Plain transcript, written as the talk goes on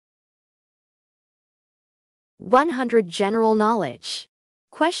100 General Knowledge.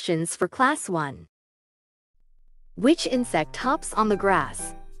 Questions for Class 1. Which insect hops on the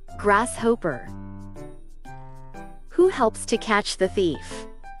grass? Grasshopper. Who helps to catch the thief?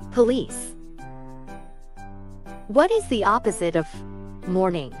 Police. What is the opposite of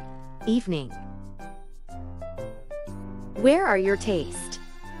morning? Evening. Where are your taste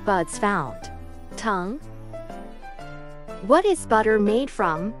buds found? Tongue. What is butter made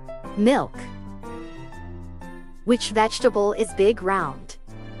from? Milk. Which vegetable is big, round,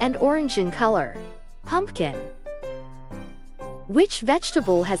 and orange in color? Pumpkin. Which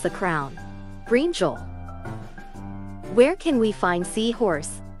vegetable has a crown? Brinjal. Where can we find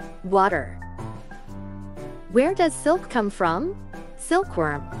seahorse? Water. Where does silk come from?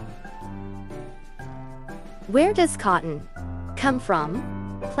 Silkworm. Where does cotton come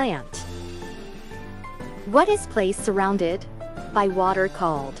from? Plant. What is place surrounded by water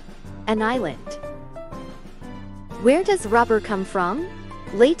called an island? Where does rubber come from?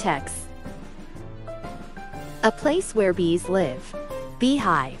 Latex. A place where bees live.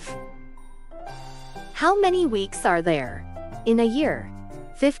 Beehive. How many weeks are there in a year?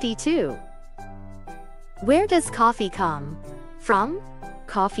 52. Where does coffee come from?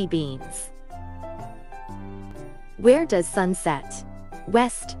 Coffee beans. Where does sun set?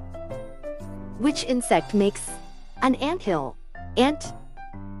 West. Which insect makes an anthill? Ant.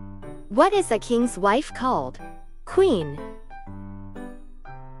 What is a king's wife called? Queen.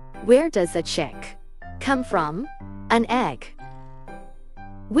 Where does a chick come from? An egg.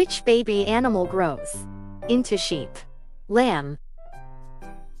 Which baby animal grows into sheep? Lamb.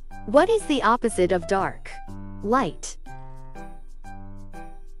 What is the opposite of dark? Light.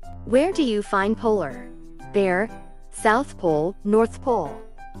 Where do you find polar bear? South Pole, North Pole.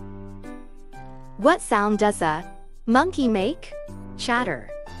 What sound does a monkey make? Chatter.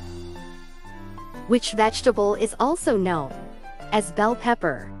 Which vegetable is also known as bell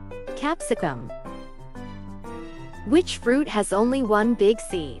pepper? Capsicum. Which fruit has only one big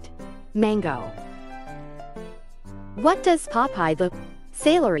seed? Mango. What does Popeye the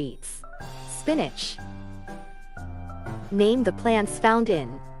sailor eats? Spinach. Name the plants found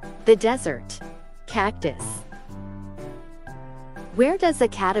in the desert. Cactus. Where does a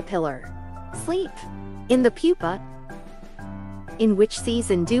caterpillar sleep? In the pupa. In which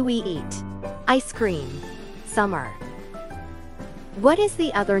season do we eat ice cream? Summer. What is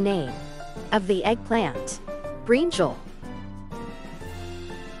the other name of the eggplant? Brinjal.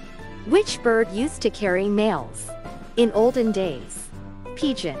 Which bird used to carry mails in olden days?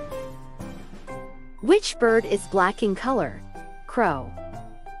 Pigeon. Which bird is black in color? Crow.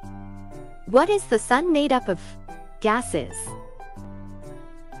 What is the sun made up of? Gases.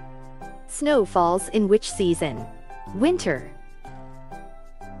 Snow falls in which season? Winter.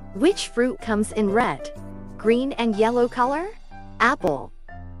 Which fruit comes in red, green and yellow color? Apple.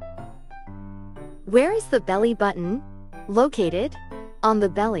 Where is the belly button located? On the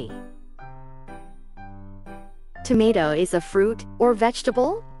belly. Tomato is a fruit or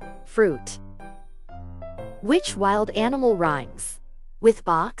vegetable? Fruit. Which wild animal rhymes with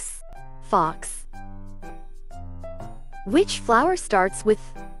box? Fox. Which flower starts with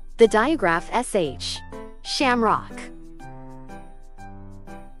the digraph sh? Shamrock.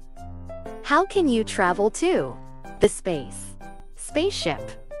 How can you travel to the space? Spaceship.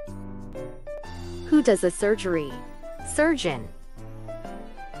 Who does a surgery? Surgeon.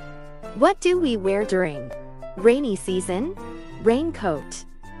 What do we wear during rainy season? Raincoat.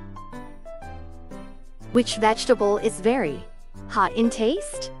 Which vegetable is very hot in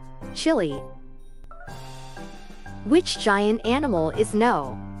taste? Chili. Which giant animal is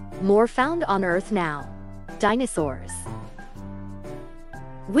no more found on Earth now? Dinosaurs.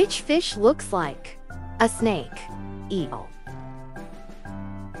 Which fish looks like a snake? Eel.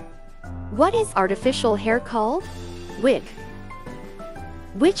 What is artificial hair called? Wig.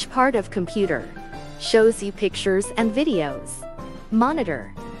 Which part of computer shows you pictures and videos?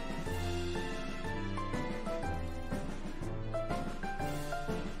 Monitor.